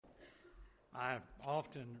I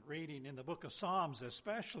often reading in the book of Psalms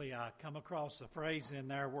especially, I come across a phrase in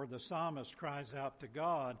there where the psalmist cries out to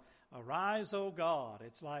God, "Arise, O God."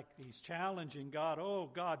 It's like he's challenging God. "Oh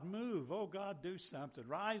God, move. Oh God, do something.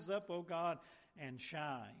 Rise up, O God, and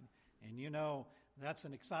shine." And that's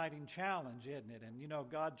an exciting challenge, isn't it? And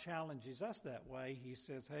God challenges us that way. He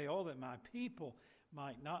says, "Hey, oh, that my people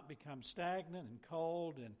might not become stagnant and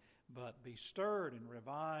cold, but be stirred and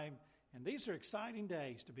revived." And these are exciting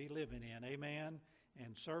days to be living in, amen,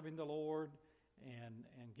 and serving the Lord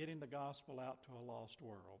and getting the gospel out to a lost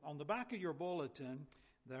world. On the back of your bulletin,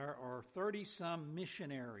 there are 30-some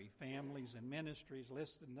missionary families and ministries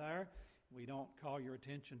listed there. We don't call your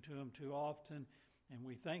attention to them too often, and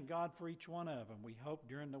we thank God for each one of them. We hope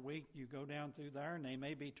during the week you go down through there, and they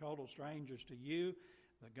may be total strangers to you,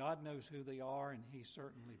 but God knows who they are, and He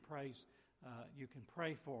certainly prays. You can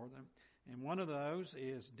pray for them. And one of those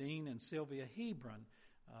is Dean and Sylvia Hebron,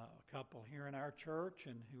 a couple here in our church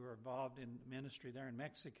and who are involved in ministry there in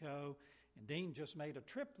Mexico. And Dean just made a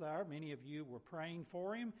trip there. Many of you were praying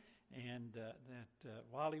for him and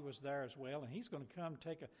while he was there as well. And he's going to come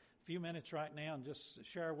take a few minutes right now and just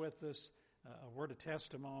share with us a word of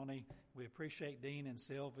testimony. We appreciate Dean and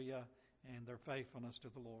Sylvia and their faithfulness to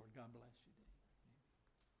the Lord. God bless you.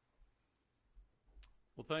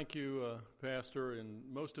 Well, thank you, Pastor, and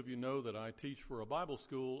most of you know that I teach for a Bible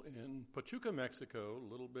school in Pachuca, Mexico,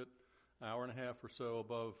 a little bit, hour and a half or so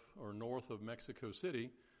above or north of Mexico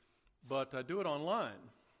City, but I do it online.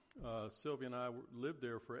 Sylvia and I lived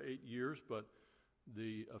there for 8 years, but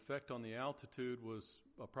the effect on the altitude was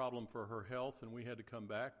a problem for her health, and we had to come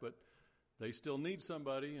back, but they still need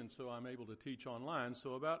somebody, and so I'm able to teach online.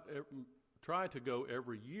 So try to go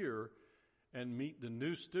every year and meet the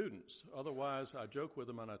new students. Otherwise, I joke with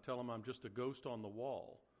them and I tell them I'm just a ghost on the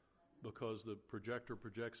wall because the projector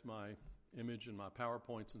projects my image and my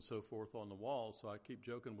PowerPoints and so forth on the wall. So I keep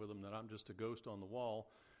joking with them that I'm just a ghost on the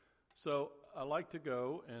wall. So I like to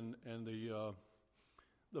go, and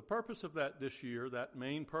the purpose of that this year, that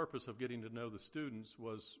main purpose of getting to know the students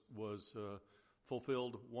was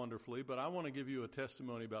fulfilled wonderfully. But I want to give you a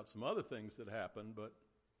testimony about some other things that happened. But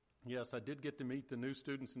yes, I did get to meet the new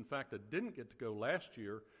students. In fact, I didn't get to go last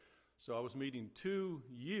year, so I was meeting 2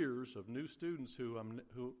 years of new students who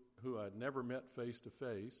I'd never met face to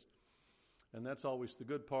face, and that's always the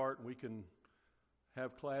good part. We can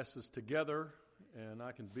have classes together, and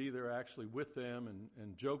I can be there actually with them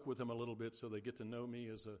and joke with them a little bit so they get to know me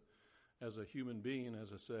as a human being,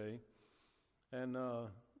 as I say, and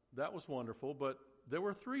that was wonderful. But there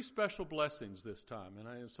were 3 special blessings this time,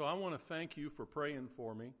 and so I want to thank you for praying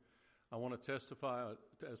for me. I want to testify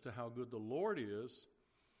as to how good the Lord is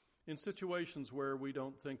in situations where we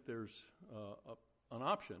don't think there's an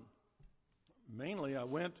option. Mainly, I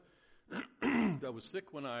was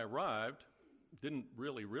sick when I arrived, didn't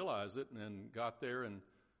really realize it, and got there and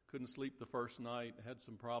couldn't sleep the first night, had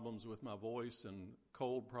some problems with my voice and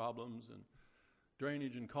cold problems and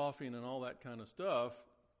drainage and coughing and all that kind of stuff.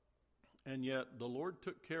 And yet the Lord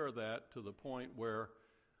took care of that to the point where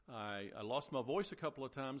I lost my voice a couple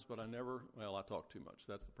of times, but I talk too much.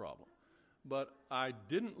 That's the problem. But I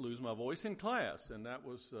didn't lose my voice in class, and that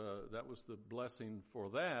was the blessing for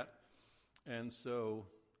that. And so,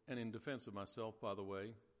 and in defense of myself, by the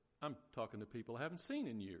way, I'm talking to people I haven't seen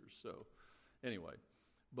in years. So anyway,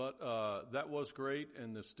 but that was great,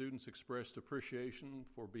 and the students expressed appreciation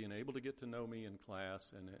for being able to get to know me in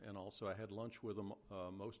class, and also I had lunch with them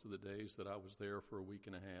most of the days that I was there for a week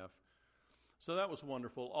and a half. So that was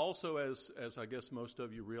wonderful. Also, as I guess most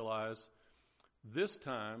of you realize, this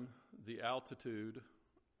time the altitude,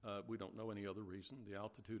 we don't know any other reason, the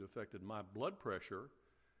altitude affected my blood pressure,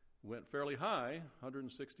 went fairly high.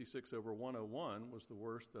 166 over 101 was the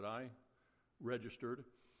worst that I registered.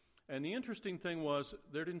 And the interesting thing was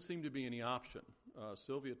there didn't seem to be any option.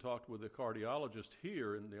 Sylvia talked with a cardiologist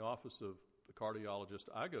here in the office of the cardiologist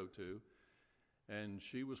I go to, and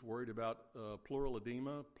she was worried about pleural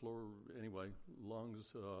edema,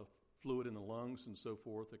 lungs, fluid in the lungs and so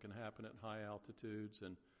forth that can happen at high altitudes.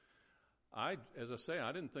 And as I say,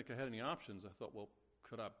 I didn't think I had any options. I thought, well,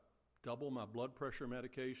 could I double my blood pressure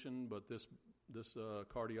medication? But this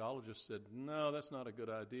cardiologist said, no, that's not a good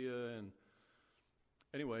idea. And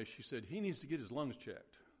anyway, she said, he needs to get his lungs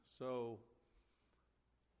checked. So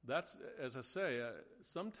that's, as I say,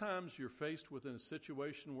 sometimes you're faced with a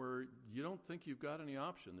situation where you don't think you've got any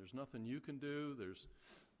option. There's nothing you can do.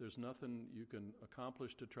 There's nothing you can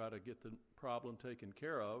accomplish to try to get the problem taken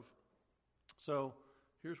care of. So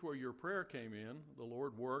here's where your prayer came in. The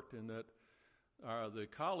Lord worked in that the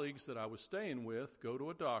colleagues that I was staying with go to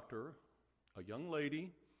a doctor, a young lady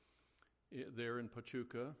there in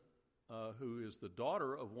Pachuca, who is the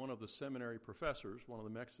daughter of one of the seminary professors, one of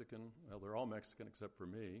the Mexican, well, they're all Mexican except for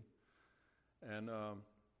me. And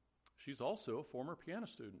she's also a former piano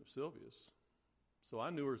student of Sylvia's. So I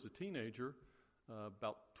knew her as a teenager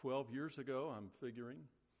about 12 years ago, I'm figuring.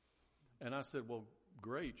 And I said, well,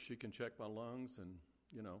 great, she can check my lungs and,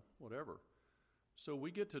 whatever. So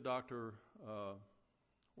we get to Dr.,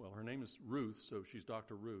 her name is Ruth, so she's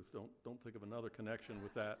Dr. Ruth. Don't think of another connection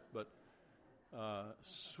with that. But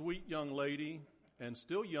sweet young lady, and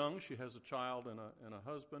still young. She has a child and a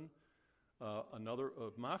husband. Another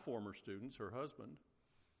of my former students, her husband.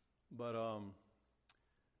 But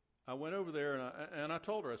I went over there and I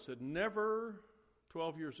told her, I said, never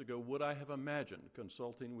 12 years ago would I have imagined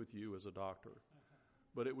consulting with you as a doctor.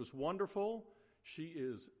 But it was wonderful. She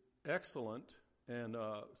is excellent. And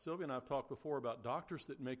Sylvia and I have talked before about doctors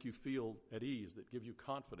that make you feel at ease, that give you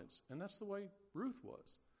confidence. And that's the way Ruth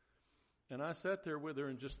was. And I sat there with her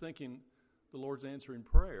and just thinking, the Lord's answering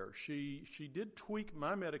prayer. She did tweak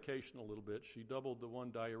my medication a little bit. She doubled the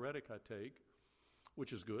one diuretic I take,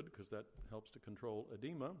 which is good because that helps to control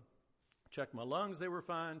edema. Checked my lungs, they were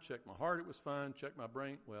fine. Checked my heart, it was fine. Checked my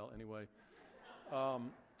brain. Well, anyway.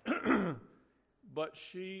 But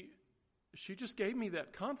she just gave me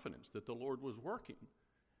that confidence that the Lord was working.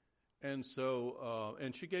 And so,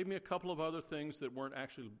 and she gave me a couple of other things that weren't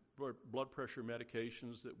actually blood pressure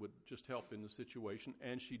medications that would just help in the situation.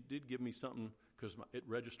 And she did give me something, because it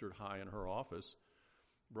registered high in her office,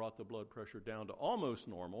 brought the blood pressure down to almost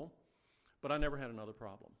normal, but I never had another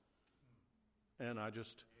problem. And I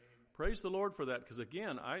just praise the Lord for that, because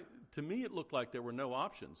again, to me it looked like there were no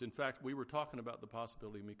options. In fact, we were talking about the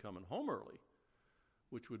possibility of me coming home early,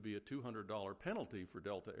 which would be a $200 penalty for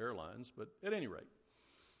Delta Airlines, but at any rate.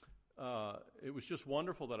 It was just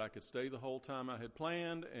wonderful that I could stay the whole time I had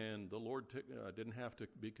planned, and the Lord didn't have to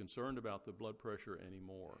be concerned about the blood pressure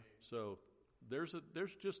anymore. So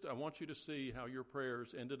I want you to see how your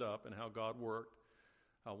prayers ended up and how God worked,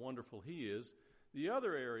 how wonderful He is. The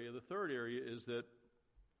other area, the third area, is that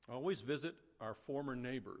I always visit our former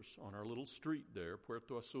neighbors on our little street there,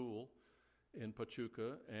 Puerto Azul in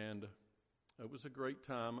Pachuca, and it was a great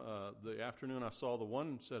time. The afternoon I saw the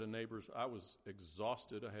one set of neighbors, I was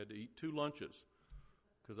exhausted. I had to eat 2 lunches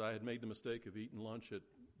because I had made the mistake of eating lunch at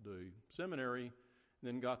the seminary,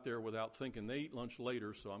 then got there without thinking. They eat lunch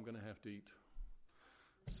later, so I'm going to have to eat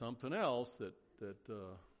something else that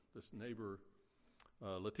this neighbor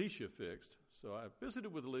Leticia fixed. So I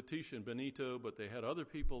visited with Leticia and Benito, but they had other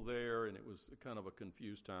people there, and it was kind of a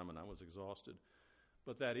confused time, and I was exhausted.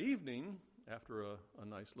 But that evening, after a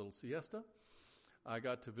nice little siesta, I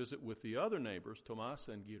got to visit with the other neighbors, Tomas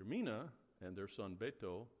and Guillermina, and their son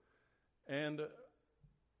Beto. And,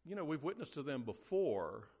 we've witnessed to them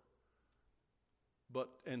before,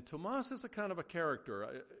 and Tomas is a kind of a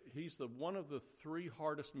character. He's one of the 3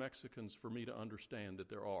 hardest Mexicans for me to understand that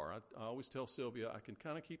there are. I always tell Sylvia, I can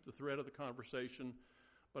kind of keep the thread of the conversation,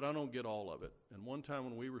 but I don't get all of it. And one time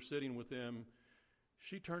when we were sitting with them,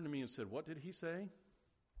 she turned to me and said, "What did he say?"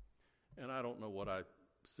 And I don't know what I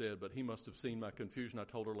said, but he must have seen my confusion. I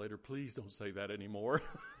told her later, please don't say that anymore,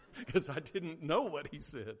 because I didn't know what he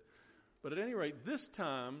said. But at any rate, this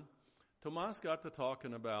time, Tomas got to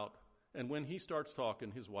talking about, and when he starts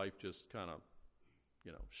talking, his wife just kind of,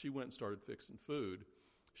 she went and started fixing food.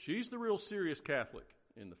 She's the real serious Catholic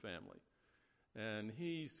in the family, and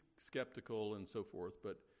he's skeptical and so forth,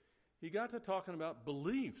 but he got to talking about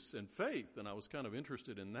beliefs and faith, and I was kind of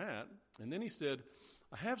interested in that. And then he said,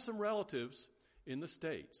 I have some relatives in the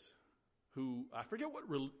States who, I forget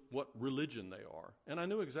what religion they are. And I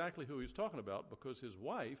knew exactly who he was talking about because his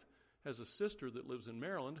wife has a sister that lives in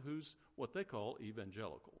Maryland who's what they call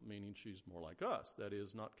evangelical, meaning she's more like us, that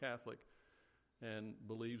is, not Catholic, and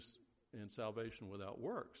believes in salvation without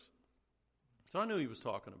works. So I knew he was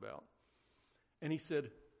talking about. And he said,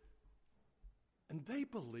 and they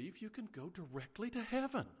believe you can go directly to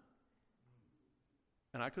heaven.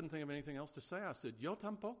 And I couldn't think of anything else to say. I said, yo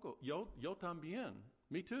tampoco, yo también,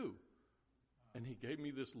 me too. And he gave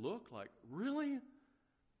me this look like, really?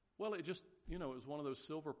 Well, it just, it was one of those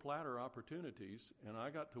silver platter opportunities, and I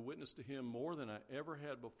got to witness to him more than I ever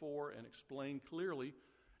had before and explain clearly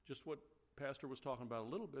just what Pastor was talking about a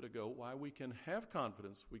little bit ago, why we can have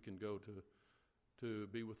confidence we can go to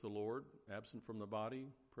be with the Lord, absent from the body,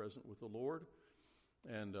 present with the Lord,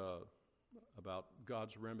 and about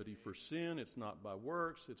God's remedy for sin. It's not by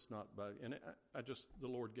works. It's not by, and the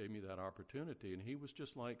Lord gave me that opportunity, and he was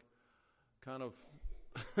just like kind of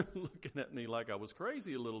looking at me like I was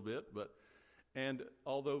crazy a little bit, and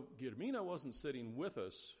although Guillermina wasn't sitting with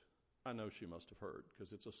us, I know she must have heard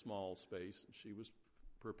because it's a small space, and she was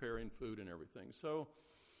preparing food and everything. So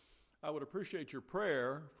I would appreciate your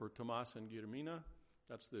prayer for Tomas and Guillermina.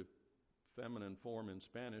 That's the feminine form in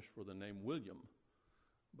Spanish for the name William.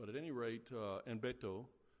 But at any rate, and Beto.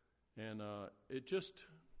 And it just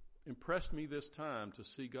impressed me this time to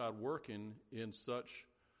see God working in such,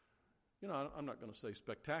 I'm not going to say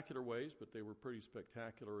spectacular ways, but they were pretty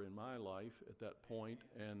spectacular in my life at that point.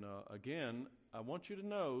 And again, I want you to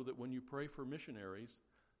know that when you pray for missionaries,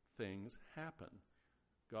 things happen.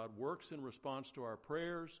 God works in response to our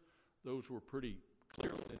prayers. Those were pretty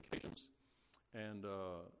clear indications. And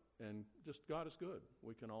just God is good.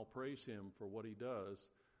 We can all praise Him for what He does.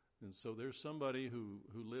 And so there's somebody who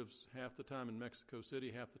lives half the time in Mexico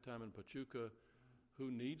City, half the time in Pachuca,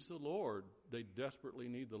 who needs the Lord. They desperately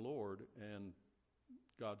need the Lord, and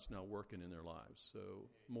God's now working in their lives. So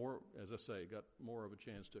more, as I say, got more of a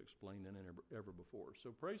chance to explain than ever before.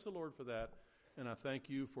 So praise the Lord for that, and I thank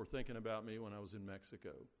you for thinking about me when I was in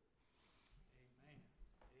Mexico.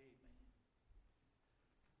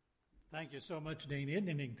 Thank you so much, Dean. Isn't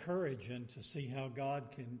it encouraging to see how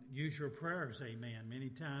God can use your prayers? Amen. Many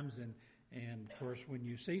times, and of course, when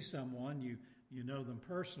you see someone, you know them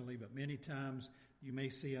personally, but many times you may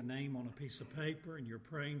see a name on a piece of paper and you're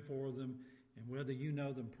praying for them, and whether you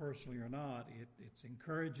know them personally or not, it's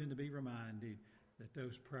encouraging to be reminded that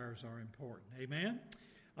those prayers are important. Amen.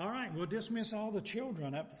 All right, we'll dismiss all the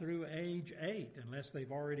children up through age 8, unless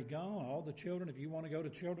they've already gone. All the children, if you want to go to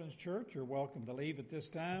Children's Church, you're welcome to leave at this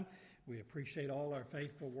time. We appreciate all our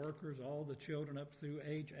faithful workers, all the children up through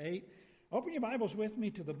age 8. Open your Bibles with me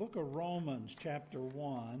to the book of Romans, chapter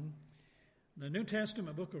 1. The New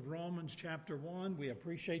Testament book of Romans, chapter 1. We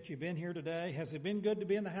appreciate you being here today. Has it been good to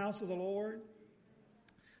be in the house of the Lord?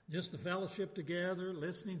 Just the fellowship together,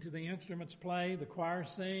 listening to the instruments play, the choir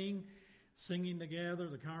sing, singing together,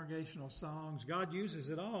 the congregational songs. God uses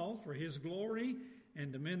it all for His glory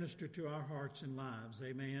and to minister to our hearts and lives.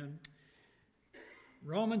 Amen.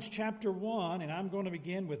 Romans chapter 1, and I'm going to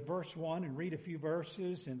begin with verse 1 and read a few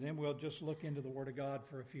verses, and then we'll just look into the Word of God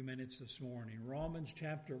for a few minutes this morning. Romans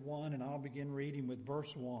chapter 1, and I'll begin reading with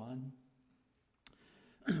verse 1.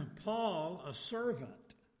 Paul, a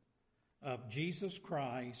servant of Jesus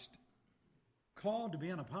Christ, called to be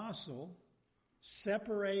an apostle,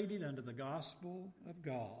 separated unto the gospel of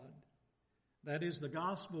God, that is, the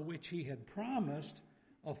gospel which He had promised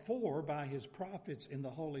afore by His prophets in the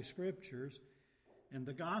Holy Scriptures, and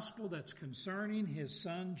the gospel that's concerning His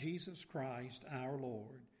Son, Jesus Christ, our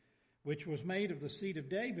Lord, which was made of the seed of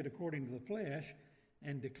David according to the flesh,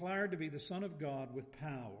 and declared to be the Son of God with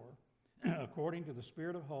power, according to the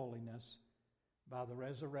Spirit of holiness, by the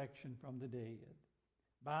resurrection from the dead,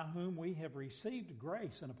 by whom we have received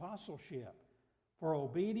grace and apostleship for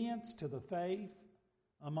obedience to the faith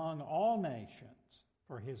among all nations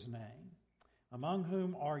for His name, among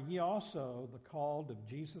whom are ye also the called of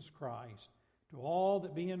Jesus Christ, to all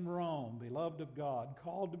that be in Rome, beloved of God,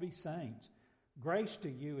 called to be saints, grace to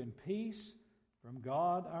you and peace from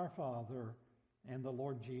God our Father and the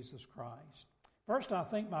Lord Jesus Christ. First, I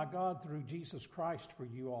thank my God through Jesus Christ for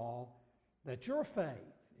you all, that your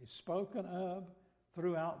faith is spoken of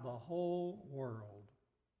throughout the whole world.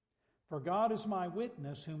 For God is my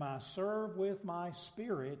witness, whom I serve with my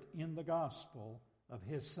spirit in the gospel of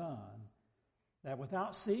His Son, that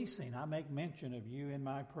without ceasing I make mention of you in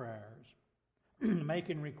my prayers,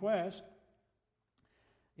 making request,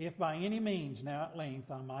 if by any means now at length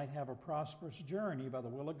I might have a prosperous journey by the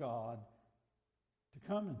will of God to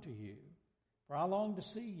come unto you. For I long to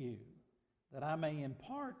see you, that I may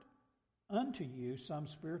impart unto you some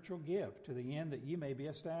spiritual gift, to the end that ye may be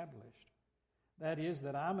established. That is,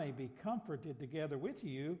 that I may be comforted together with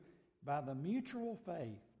you by the mutual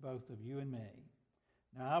faith, both of you and me.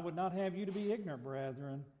 Now I would not have you to be ignorant,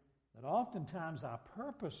 brethren, that oftentimes I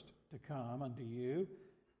purposed to come unto you,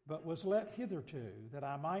 but was let hitherto, that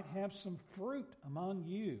I might have some fruit among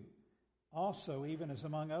you, also even as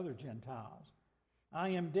among other Gentiles. I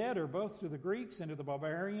am debtor both to the Greeks and to the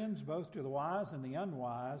barbarians, both to the wise and the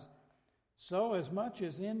unwise. So as much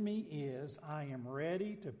as in me is, I am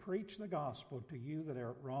ready to preach the gospel to you that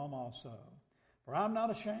are at Rome also. For I am not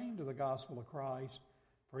ashamed of the gospel of Christ,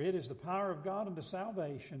 for it is the power of God unto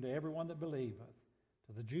salvation to everyone that believeth,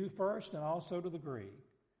 to the Jew first and also to the Greek.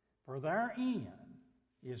 For therein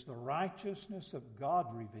is the righteousness of God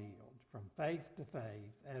revealed from faith to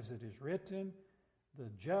faith, as it is written, the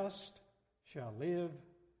just shall live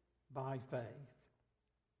by faith.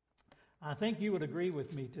 I think you would agree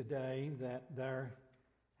with me today that there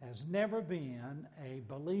has never been a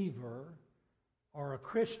believer or a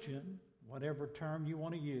Christian, whatever term you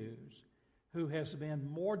want to use, who has been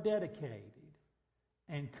more dedicated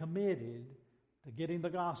and committed to getting the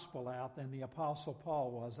gospel out than the Apostle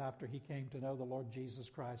Paul was after he came to know the Lord Jesus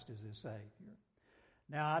Christ as his Savior.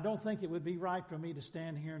 Now, I don't think it would be right for me to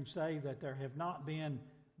stand here and say that there have not been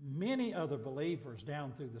many other believers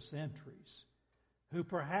down through the centuries who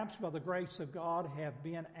perhaps by the grace of God have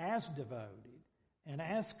been as devoted and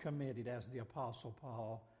as committed as the Apostle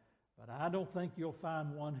Paul, but I don't think you'll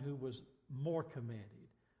find one who was more committed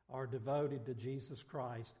or devoted to Jesus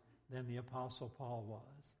Christ than the Apostle Paul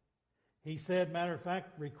was. He said, matter of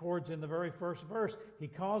fact, records in the very first verse, he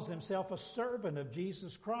calls himself a servant of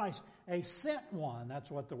Jesus Christ, a sent one.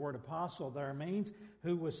 That's what the word apostle there means,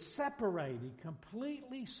 who was separated,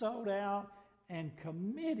 completely sold out and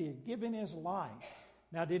committed, giving his life.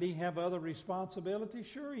 Now, did he have other responsibilities?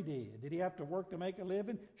 Sure he did. Did he have to work to make a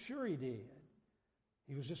living? Sure he did.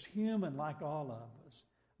 He was just human like all of us.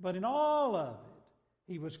 But in all of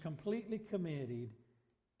it, he was completely committed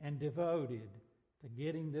and devoted to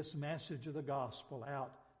getting this message of the gospel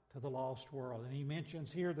out to the lost world. And he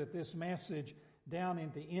mentions here that this message down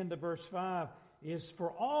at the end of verse 5 is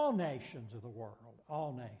for all nations of the world.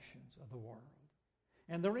 All nations of the world.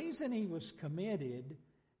 And the reason he was committed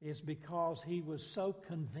is because he was so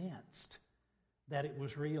convinced that it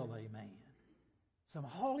was real, amen. Some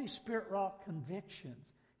Holy Spirit wrought convictions.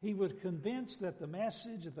 He was convinced that the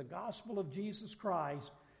message of the gospel of Jesus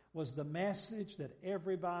Christ was the message that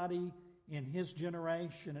everybody in his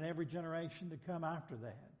generation and every generation to come after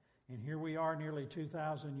that. And here we are nearly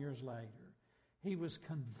 2,000 years later. He was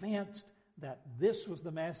convinced that this was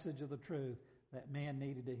the message of the truth that man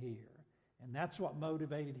needed to hear. And that's what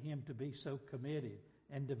motivated him to be so committed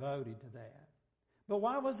and devoted to that. But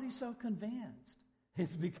why was he so convinced?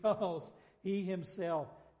 It's because he himself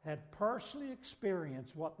had personally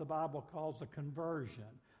experienced what the Bible calls a conversion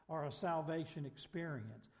or a salvation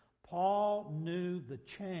experience. Paul knew the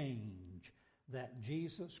change that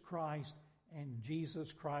Jesus Christ and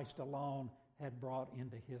Jesus Christ alone had brought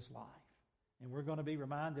into his life. And we're going to be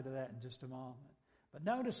reminded of that in just a moment. But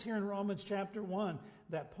notice here in Romans chapter 1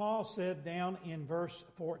 that Paul said down in verse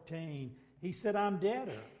 14, he said, I'm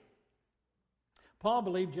debtor. Paul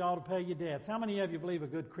believed you ought to pay your debts. How many of you believe a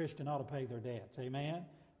good Christian ought to pay their debts? Amen?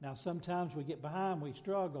 Now, sometimes we get behind, we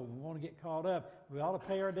struggle, we want to get caught up. We ought to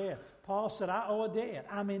pay our debt. Paul said, I owe a debt.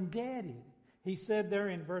 I'm indebted. He said there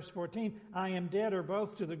in verse 14, I am debtor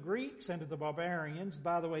both to the Greeks and to the barbarians.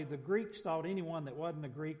 By the way, the Greeks thought anyone that wasn't a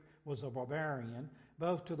Greek was a barbarian.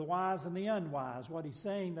 Both to the wise and the unwise. What he's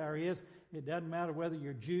saying there is, it doesn't matter whether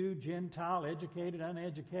you're Jew, Gentile, educated,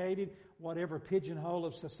 uneducated, whatever pigeonhole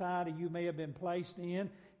of society you may have been placed in.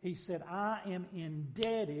 He said, I am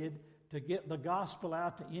indebted to get the gospel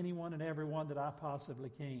out to anyone and everyone that I possibly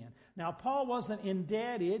can. Now, Paul wasn't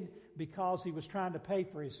indebted because he was trying to pay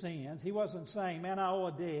for his sins. He wasn't saying, man, I owe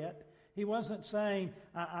a debt. He wasn't saying,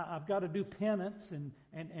 I've got to do penance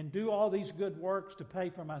and do all these good works to pay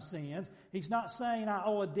for my sins. He's not saying I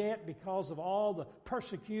owe a debt because of all the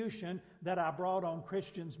persecution that I brought on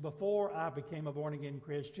Christians before I became a born-again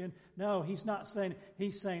Christian. No, he's not saying,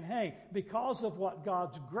 he's saying, hey, because of what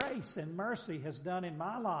God's grace and mercy has done in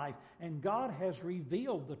my life, and God has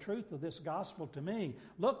revealed the truth of this gospel to me.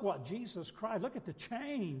 Look what Jesus Christ, look at the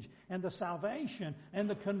change and the salvation and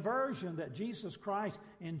the conversion that Jesus Christ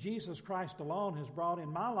and Jesus Christ alone has brought in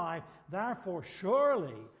my life. Therefore,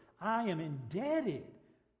 surely I am indebted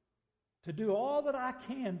to do all that I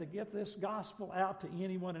can to get this gospel out to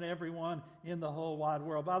anyone and everyone in the whole wide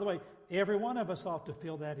world. By the way, every one of us ought to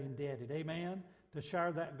feel that indebted, amen, to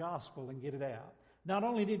share that gospel and get it out. Not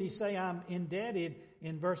only did he say I'm indebted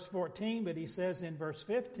in verse 14, but he says in verse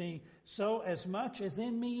 15, so as much as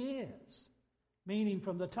in me is, meaning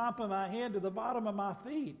from the top of my head to the bottom of my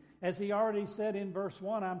feet. As he already said in verse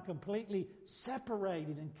 1, I'm completely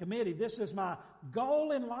separated and committed. This is my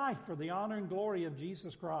goal in life for the honor and glory of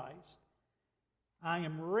Jesus Christ. I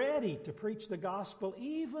am ready to preach the gospel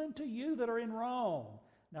even to you that are in Rome.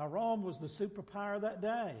 Now, Rome was the superpower of that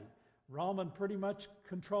day. Rome pretty much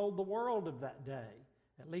controlled the world of that day,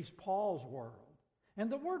 at least Paul's world.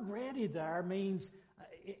 And the word ready there means,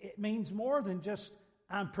 it means more than just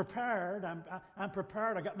I'm prepared. I'm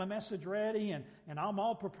prepared. I got my message ready and I'm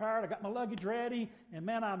all prepared. I got my luggage ready and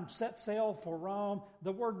man, I'm set sail for Rome.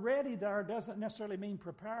 The word ready there doesn't necessarily mean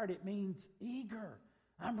prepared. It means eager.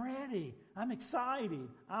 I'm ready. I'm excited.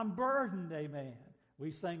 I'm burdened. Amen.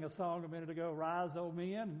 We sang a song a minute ago, Rise, O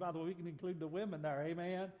Men. And by the way, we can include the women there.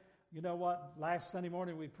 Amen. You know what? Last Sunday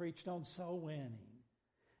morning we preached on soul winning.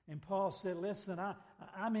 And Paul said, listen,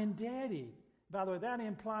 I'm indebted. By the way, that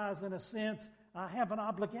implies in a sense I have an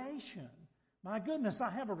obligation. My goodness, I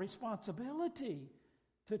have a responsibility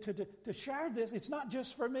to share this. It's not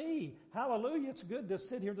just for me. Hallelujah. It's good to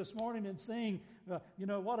sit here this morning and sing,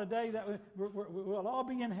 what a day that we'll all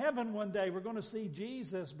be in heaven one day. We're going to see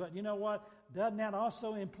Jesus. But you know what? Doesn't that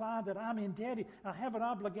also imply that I'm indebted? I have an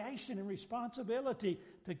obligation and responsibility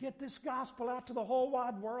to get this gospel out to the whole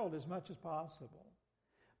wide world as much as possible.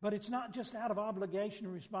 But it's not just out of obligation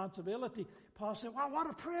and responsibility. Paul said, wow, what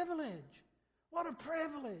a privilege. What a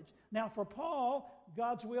privilege. Now for Paul,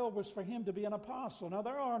 God's will was for him to be an apostle. Now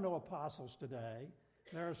there are no apostles today.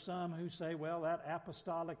 There are some who say, well, that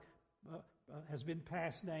apostolic has been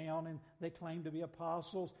passed down and they claim to be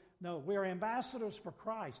apostles. No, we're ambassadors for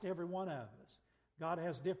Christ, every one of us. God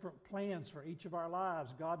has different plans for each of our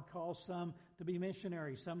lives. God calls some to be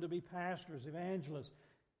missionaries, some to be pastors, evangelists.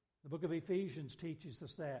 The book of Ephesians teaches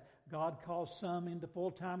us that. God calls some into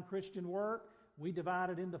full-time Christian work. We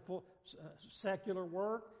divide it into secular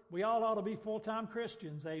work. We all ought to be full-time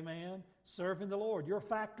Christians, amen, serving the Lord. Your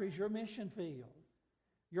factory is your mission field.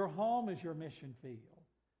 Your home is your mission field.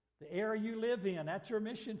 The area you live in, that's your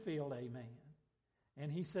mission field, amen.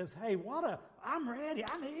 And he says, hey, I'm ready,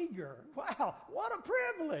 I'm eager. Wow, what a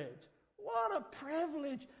privilege. What a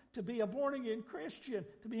privilege to be a born-again Christian,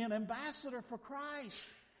 to be an ambassador for Christ,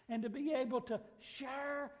 and to be able to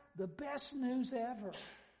share the best news ever.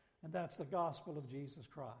 And that's the gospel of Jesus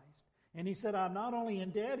Christ. And he said, I'm not only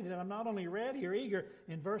indebted and I'm not only ready or eager.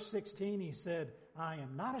 In verse 16 he said, I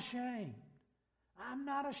am not ashamed. I'm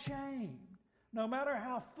not ashamed. No matter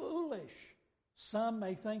how foolish some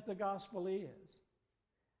may think the gospel is.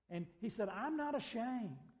 And he said, I'm not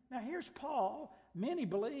ashamed. Now here's Paul. Many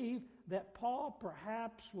believe that Paul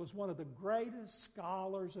perhaps was one of the greatest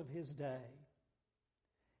scholars of his day.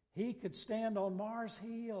 He could stand on Mars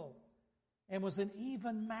Hill and was an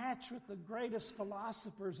even match with the greatest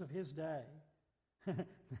philosophers of his day.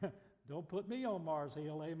 Don't put me on Mars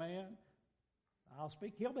Hill, amen. I'll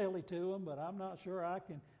speak hillbilly to them, but I'm not sure I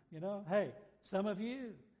can, Hey, some of you,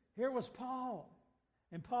 here was Paul.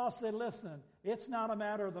 And Paul said, listen, it's not a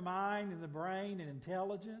matter of the mind and the brain and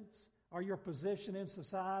intelligence or your position in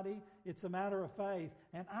society. It's a matter of faith.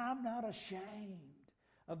 And I'm not ashamed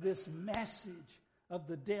of this message of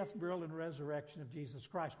the death, burial, and resurrection of Jesus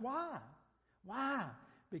Christ. Why? Why?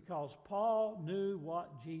 Because Paul knew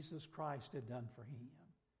what Jesus Christ had done for him.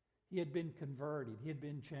 He had been converted. He had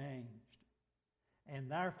been changed.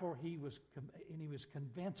 And therefore he was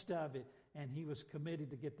convinced of it, and he was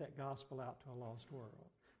committed to get that gospel out to a lost world.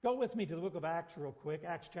 Go with me to the book of Acts real quick,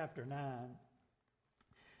 Acts chapter 9.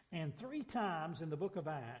 And 3 times in the book of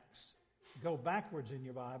Acts, go backwards in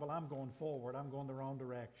your Bible. I'm going forward. I'm going the wrong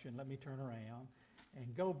direction. Let me turn around.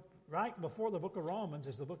 And go right before the book of Romans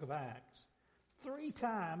is the book of Acts. 3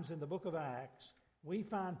 times in the book of Acts, we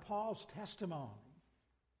find Paul's testimony,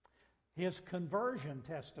 his conversion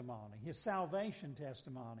testimony, his salvation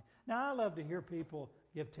testimony. Now, I love to hear people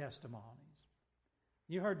give testimonies.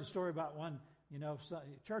 You heard the story about one,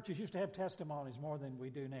 churches used to have testimonies more than we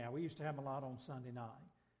do now. We used to have them a lot on Sunday night.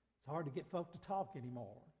 It's hard to get folk to talk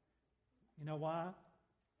anymore. You know why?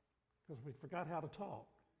 Because we forgot how to talk.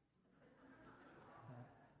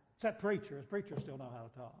 Except preachers. Preachers still know how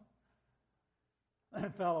to talk. A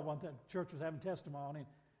fellow one time, church was having testimony,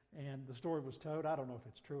 and the story was told. I don't know if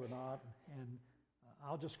it's true or not. And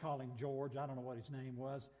I'll just call him George. I don't know what his name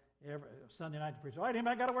was. Every Sunday night, the preacher, all right,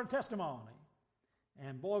 anybody got a word of testimony?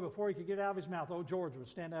 And boy, before he could get it out of his mouth, old George would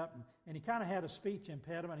stand up, and he kind of had a speech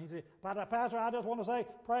impediment. He said, Pastor, I just want to say,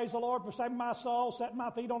 praise the Lord for saving my soul, setting my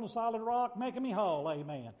feet on the solid rock, making me whole,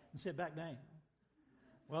 amen. And sit back down.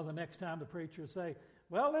 Well, the next time the preacher would say,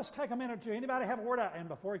 well, let's take a minute or two. Anybody have a word out? And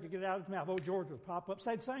before he could get it out of his mouth, old George would pop up,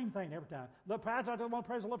 say the same thing every time. Look, Pastor, I just want to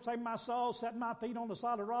praise the Lord for saving my soul, setting my feet on the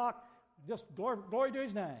solid rock, just glory to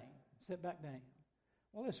his name. Sit back down.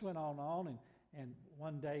 Well, this went on, and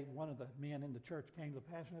one day one of the men in the church came to the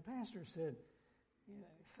pastor, and the pastor said,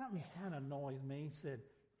 something kind of annoys me. He said,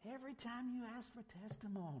 every time you ask for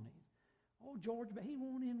testimonies, old George, but he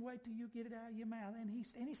won't even wait till you get it out of your mouth. And he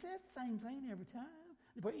said the same thing every time.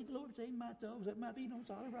 Praise the Lord, save my soul, set my feet on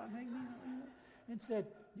solid rock, make me, and said,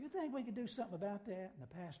 do you think we could do something about that? And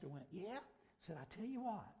the pastor went, yeah. Said, I tell you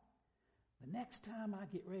what, the next time I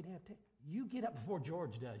get ready to have you get up before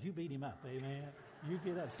George does. You beat him up, amen. You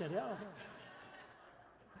get up. Said, oh.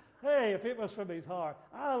 Hey, if it was from his heart,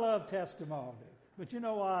 I love testimony. But you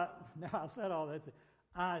know what? Now I said all that.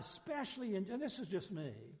 I especially, and this is just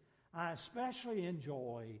me, I especially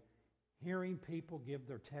enjoy hearing people give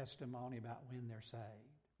their testimony about when they're saved,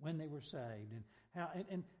 when they were saved.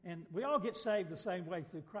 And we all get saved the same way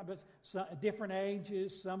through Christ, but different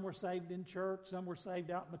ages. Some were saved in church, some were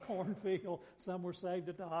saved out in the cornfield, some were saved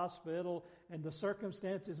at the hospital, and the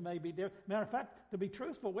circumstances may be different. Matter of fact, to be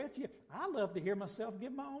truthful with you, I love to hear myself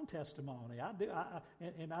give my own testimony. I do,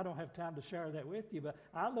 and I don't have time to share that with you, but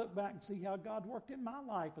I look back and see how God worked in my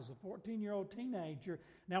life as a 14-year-old teenager.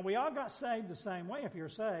 Now, we all got saved the same way if you're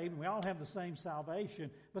saved, and we all have the same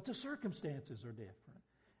salvation, but the circumstances are different.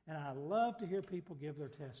 And I love to hear people give their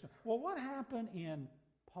testimony. Well, what happened in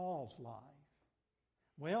Paul's life?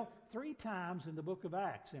 Well, 3 times in the book of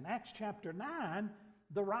Acts. In Acts chapter 9,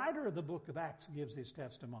 the writer of the book of Acts gives his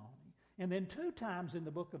testimony. And then 2 times in the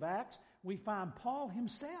book of Acts, we find Paul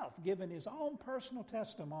himself giving his own personal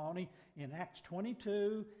testimony in Acts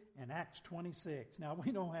 22 and Acts 26. Now,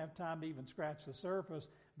 we don't have time to even scratch the surface,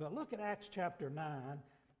 but look at Acts chapter 9.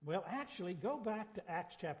 Well, actually, go back to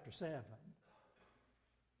Acts chapter 7.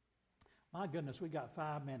 My goodness, we got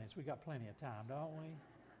 5 minutes. We got plenty of time, don't we?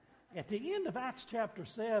 At the end of Acts chapter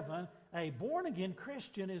 7, a born-again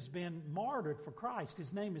Christian has been martyred for Christ.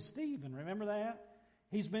 His name is Stephen. Remember that?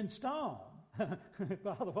 He's been stoned.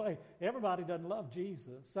 By the way, everybody doesn't love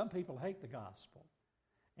Jesus. Some people hate the gospel.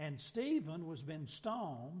 And Stephen was been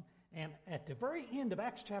stoned, and at the very end of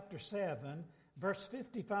Acts chapter 7, verse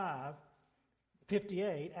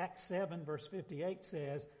 58, Acts 7, verse 58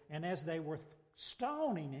 says, and as they were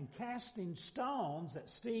stoning and casting stones at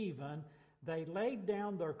Stephen, they laid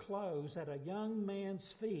down their clothes at a young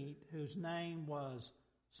man's feet whose name was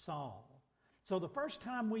Saul. So the first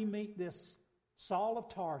time we meet this Saul of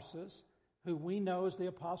Tarsus, who we know as the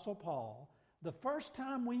Apostle Paul, the first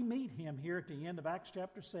time we meet him here at the end of Acts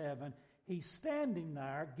chapter 7, he's standing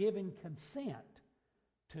there giving consent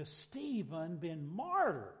to Stephen being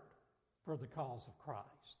martyred for the cause of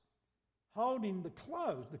Christ, holding the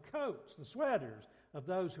clothes, the coats, the sweaters of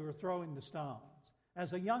those who are throwing the stones,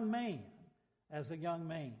 as a young man.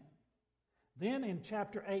 Then in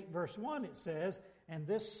chapter 8, verse 1, it says, and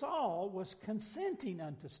this Saul was consenting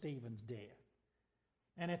unto Stephen's death.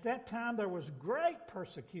 And at that time there was great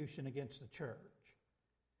persecution against the church.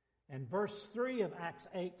 And verse 3 of Acts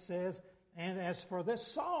 8 says, and as for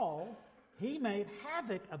this Saul, he made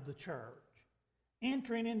havoc of the church,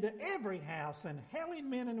 entering into every house and hailing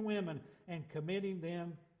men and women and committing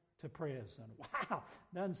them to prison. Wow,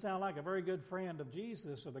 doesn't sound like a very good friend of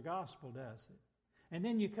Jesus or the gospel, does it? And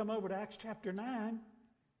then you come over to Acts chapter 9,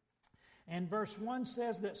 and verse 1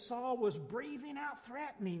 says that Saul was breathing out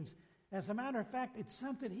threatenings. As a matter of fact, it's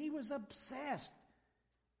something he was obsessed.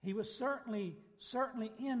 He was certainly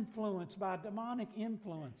influenced by demonic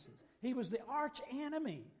influences. He was the arch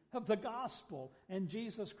enemy of the gospel and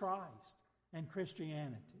Jesus Christ and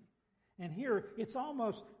Christianity. And here, it's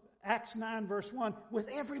almost Acts 9 verse 1, with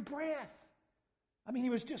every breath. I mean, he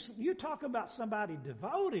was just, you talk about somebody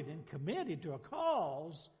devoted and committed to a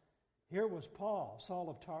cause. Here was Paul, Saul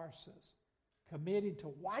of Tarsus, committed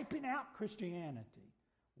to wiping out Christianity,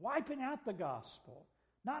 wiping out the gospel,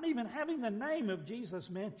 not even having the name of Jesus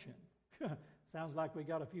mentioned. Sounds like we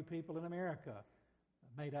got a few people in America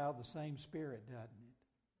made out of the same spirit, doesn't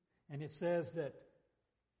it? And it says that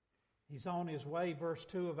he's on his way, verse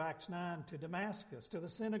 2 of Acts 9, to Damascus, to the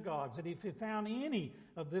synagogues, that if he found any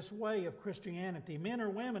of this way of Christianity, men or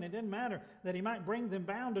women, it didn't matter, that he might bring them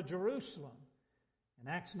bound to Jerusalem. And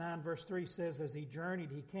Acts 9 verse 3 says, as he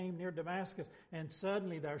journeyed, he came near Damascus, and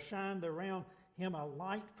suddenly there shined around him a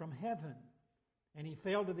light from heaven. And he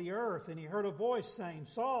fell to the earth, and he heard a voice saying,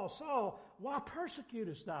 Saul, Saul, why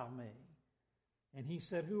persecutest thou me? And he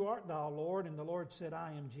said, Who art thou, Lord? And the Lord said,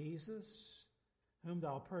 I am Jesus, whom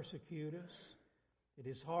thou persecutest. It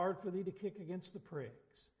is hard for thee to kick against the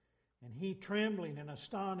pricks. And he, trembling and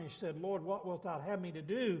astonished, said, Lord, what wilt thou have me to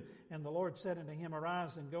do? And the Lord said unto him,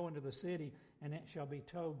 Arise and go into the city, and it shall be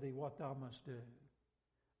told thee what thou must do.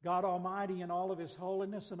 God Almighty, in all of his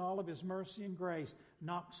holiness and all of his mercy and grace,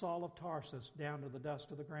 knocked Saul of Tarsus down to the dust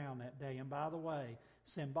of the ground that day. And by the way,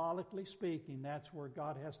 symbolically speaking, that's where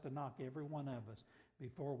God has to knock every one of us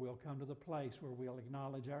before we'll come to the place where we'll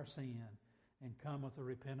acknowledge our sin and come with a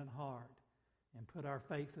repentant heart and put our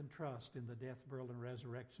faith and trust in the death, burial, and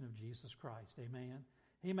resurrection of Jesus Christ. Amen?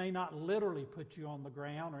 He may not literally put you on the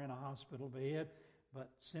ground or in a hospital bed, but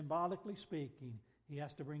symbolically speaking, he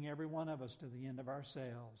has to bring every one of us to the end of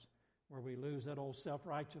ourselves where we lose that old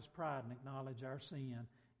self-righteous pride and acknowledge our sin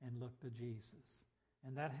and look to Jesus.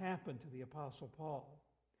 And that happened to the Apostle Paul.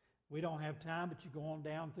 We don't have time, but you go on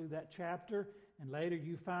down through that chapter, and later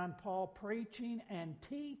you find Paul preaching and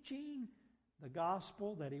teaching the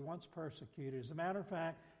gospel that he once persecuted. As a matter of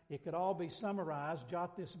fact, it could all be summarized.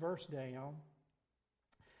 Jot this verse down.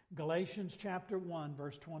 Galatians chapter 1,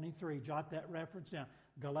 verse 23. Jot that reference down.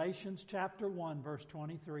 Galatians chapter 1, verse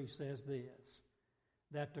 23 says this,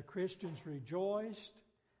 that the Christians rejoiced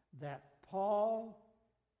that Paul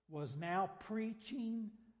was now preaching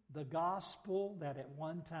the gospel that at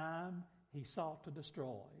one time he sought to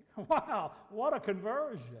destroy. Wow, what a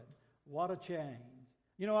conversion. What a change.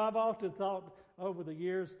 You know, I've often thought over the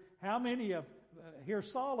years, how many of,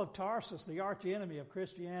 here's Saul of Tarsus, the arch enemy of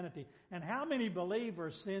Christianity, and how many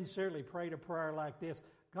believers sincerely prayed a prayer like this,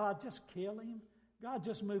 God, just kill him. God,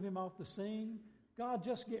 just move him off the scene. God,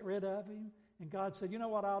 just get rid of him. And God said, you know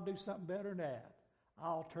what, I'll do something better than that.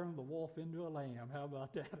 I'll turn the wolf into a lamb. How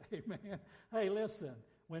about that? Amen. Hey, listen.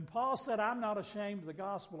 When Paul said, I'm not ashamed of the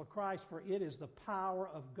gospel of Christ, for it is the power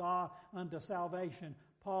of God unto salvation,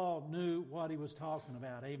 Paul knew what he was talking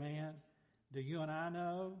about. Amen. Do you and I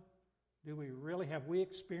know? Do we really, have we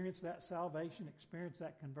experienced that salvation, experienced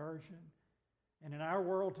that conversion? And in our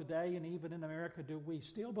world today, and even in America, do we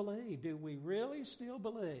still believe? Do we really still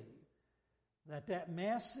believe that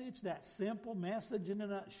message, that simple message in a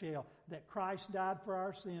nutshell, that Christ died for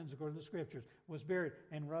our sins according to the Scriptures, was buried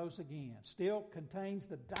and rose again, still contains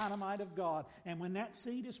the dynamite of God? And when that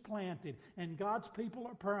seed is planted and God's people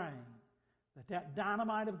are praying, that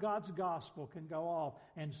dynamite of God's gospel can go off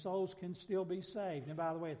and souls can still be saved. And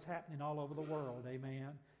by the way, it's happening all over the world. Amen.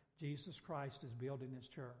 Jesus Christ is building His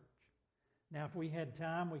church. Now, if we had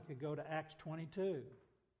time, we could go to Acts 22.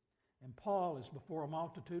 And Paul is before a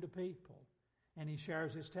multitude of people, and he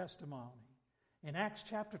shares his testimony. In Acts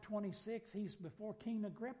chapter 26, he's before King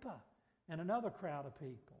Agrippa and another crowd of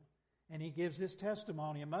people. And he gives his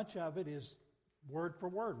testimony, and much of it is word for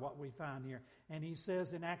word what we find here. And he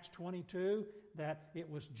says in Acts 22 that it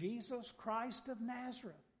was Jesus Christ of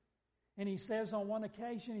Nazareth. And he says on one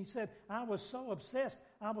occasion, he said, I was so obsessed,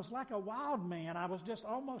 I was like a wild man. I was just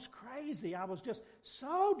almost crazy. I was just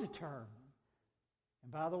so determined.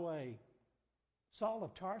 And by the way, Saul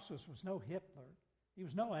of Tarsus was no Hitler. He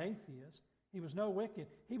was no atheist. He was no wicked.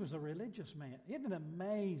 He was a religious man. Isn't it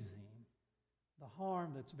amazing the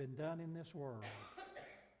harm that's been done in this world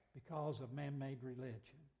because of man-made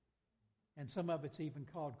religion? And some of it's even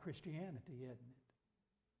called Christianity, isn't it?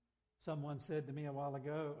 Someone said to me a while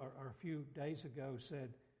ago, or a few days ago, said,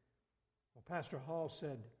 well, Pastor Hall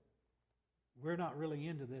said, we're not really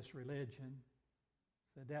into this religion.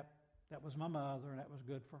 Said that was my mother, and that was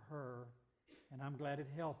good for her, and I'm glad it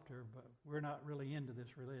helped her, but we're not really into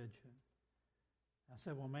this religion. I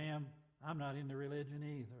said, well, ma'am, I'm not into religion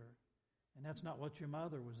either, and that's not what your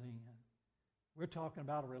mother was in. We're talking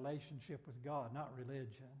about a relationship with God, not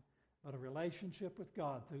religion, but a relationship with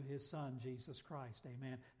God through His Son, Jesus Christ.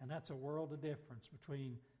 Amen. And that's a world of difference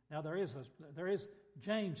between, now there is,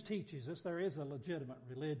 James teaches us, there is a legitimate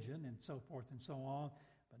religion and so forth and so on,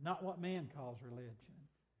 but not what man calls religion.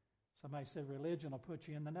 Somebody said religion will put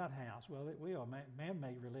you in the nut house. Well, it will.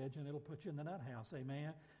 Man-made religion, it'll put you in the nut house.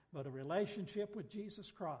 Amen. But a relationship with Jesus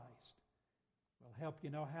Christ will help you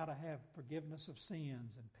know how to have forgiveness of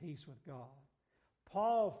sins and peace with God.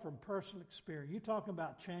 Paul, from personal experience, you're talking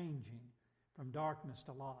about changing from darkness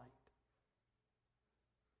to light.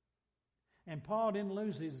 And Paul didn't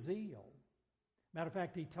lose his zeal. Matter of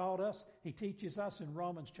fact, he teaches us in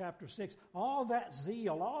Romans chapter 6, all that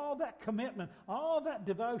zeal, all that commitment, all that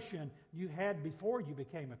devotion you had before you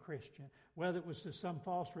became a Christian, whether it was to some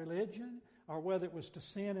false religion or whether it was to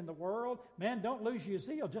sin in the world. Man, don't lose your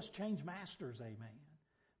zeal. Just change masters, amen.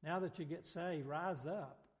 Now that you get saved, rise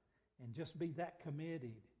up and just be that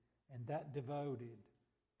committed and that devoted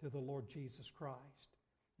to the Lord Jesus Christ.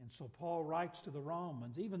 And so Paul writes to the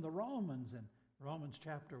Romans, even the Romans in Romans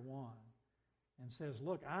chapter 1, and says,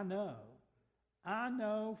 look, I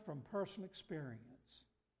know from personal experience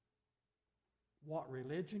what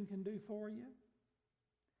religion can do for you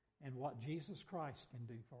and what Jesus Christ can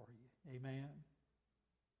do for you. Amen.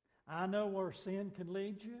 I know where sin can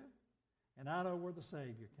lead you, and I know where the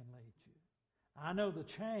Savior can lead you. I know the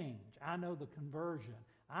change. I know the conversion.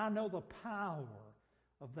 I know the power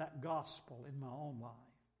of that gospel in my own life.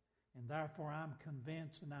 And therefore I'm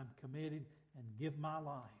convinced and I'm committed and give my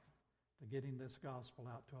life to getting this gospel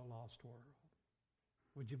out to a lost world.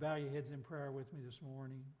 Would you bow your heads in prayer with me this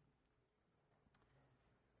morning?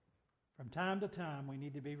 From time to time, we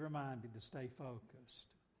need to be reminded to stay focused.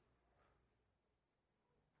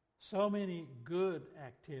 So many good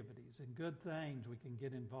activities and good things we can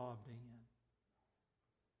get involved in.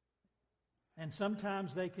 And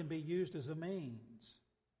sometimes they can be used as a means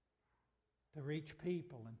to reach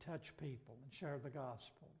people and touch people and share the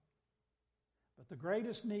gospel. But the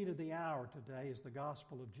greatest need of the hour today is the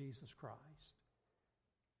gospel of Jesus Christ,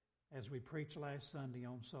 as we preached last Sunday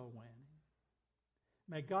on soul winning.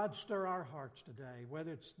 May God stir our hearts today,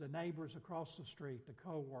 whether it's the neighbors across the street, the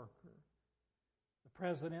co-worker, the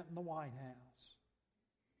president in the White House,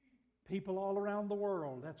 people all around the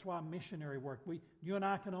world. That's why missionary work. You and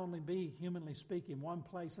I can only be, humanly speaking, one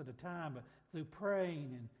place at a time, but through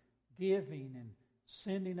praying and giving and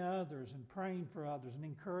sending others and praying for others and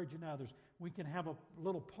encouraging others, we can have a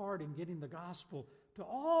little part in getting the gospel to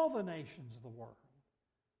all the nations of the world.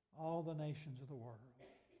 All the nations of the world.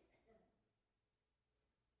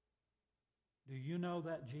 Do you know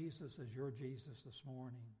that Jesus is your Jesus this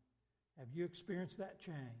morning? Have you experienced that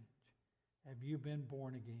change? Have you been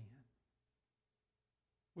born again?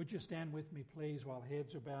 Would you stand with me, please, while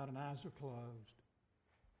heads are bowed and eyes are closed?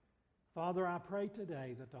 Father, I pray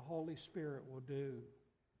today that the Holy Spirit will do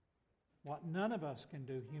what none of us can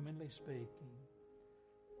do, humanly speaking.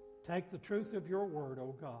 Take the truth of your word,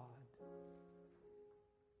 O God,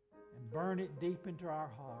 and burn it deep into our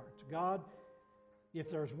hearts. God, if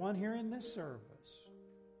there's one here in this service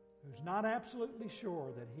who's not absolutely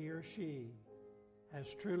sure that he or she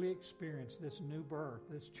has truly experienced this new birth,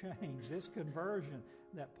 this change, this conversion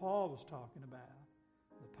that Paul was talking about,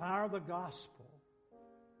 the power of the gospel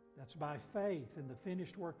that's by faith in the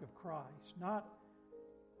finished work of Christ, not,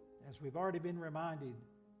 as we've already been reminded,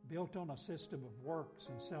 built on a system of works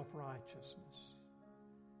and self-righteousness,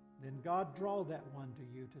 then God, draw that one to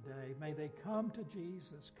you today. May they come to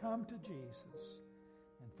Jesus,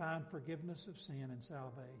 and find forgiveness of sin and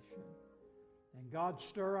salvation. And God,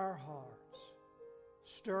 stir our hearts,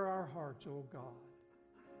 O God,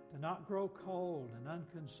 to not grow cold and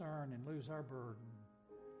unconcerned and lose our burden.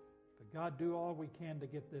 But God, do all we can to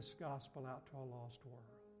get this gospel out to a lost world.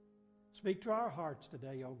 Speak to our hearts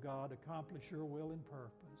today, O God. Accomplish your will and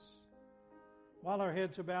purpose. While our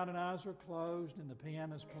heads are bowed and eyes are closed and the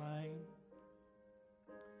piano's playing,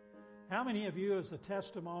 how many of you, as a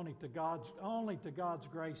testimony to God's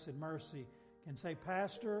grace and mercy, can say,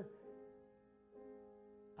 Pastor,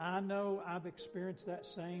 I know I've experienced that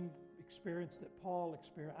same experience that Paul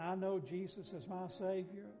experienced. I know Jesus is my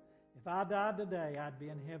Savior. If I died today, I'd be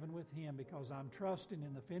in heaven with Him because I'm trusting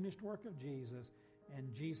in the finished work of Jesus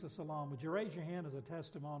and Jesus alone. Would you raise your hand as a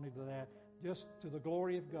testimony to that? Just to the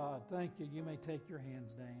glory of God. Thank you. You may take your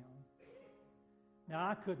hands down. Now,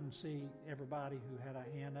 I couldn't see everybody who had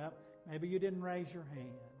a hand up. Maybe you didn't raise your hand.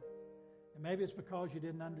 And maybe it's because you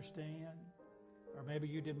didn't understand, or maybe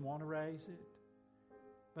you didn't want to raise it.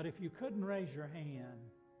 But if you couldn't raise your hand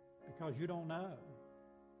because you don't know,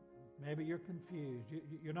 maybe you're confused,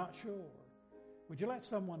 you're not sure, would you let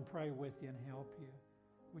someone pray with you and help you?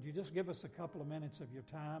 Would you just give us a couple of minutes of your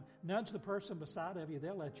time? Nudge the person beside of you,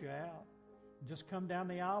 they'll let you out. Just come down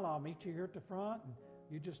the aisle, I'll meet you here at the front, and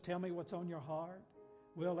you just tell me what's on your heart.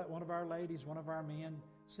 We'll let one of our ladies, one of our men,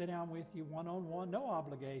 sit down with you one-on-one, no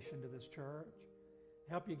obligation to this church.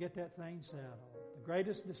 Help you get that thing settled. The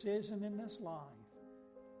greatest decision in this life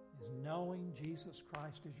is knowing Jesus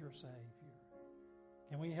Christ is your Savior.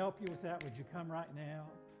 Can we help you with that? Would you come right now?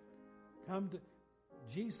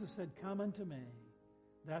 Jesus said, come unto me.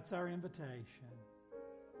 That's our invitation.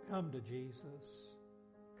 Come to Jesus.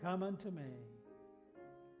 Come unto me.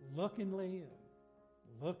 Look and live.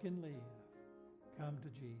 Look and live. Come to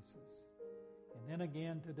Jesus. And then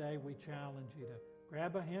again today we challenge you to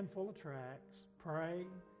grab a handful of tracts, pray,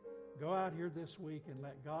 go out here this week and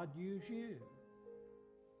let God use you.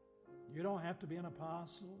 You don't have to be an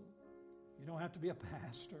apostle. You don't have to be a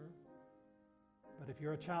pastor. But if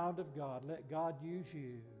you're a child of God, let God use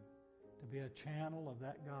you to be a channel of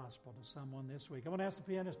that gospel to someone this week. I'm going to ask the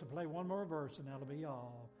pianist to play one more verse and that'll be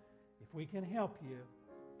all. If we can help you,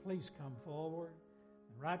 please come forward.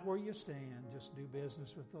 And right where you stand, just do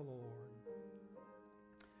business with the Lord.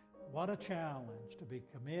 What a challenge to be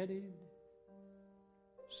committed,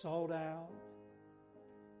 sold out,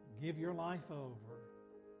 give your life over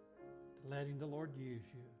to letting the Lord use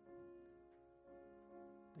you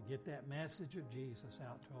to get that message of Jesus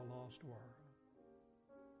out to a lost world.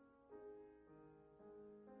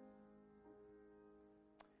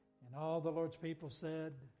 And all the Lord's people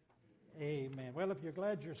said, amen. Well, if you're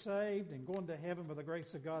glad you're saved and going to heaven by the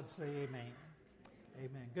grace of God, say amen.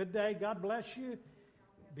 Amen. Good day. God bless you.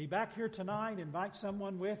 Be back here tonight. Invite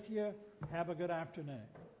someone with you. Have a good afternoon.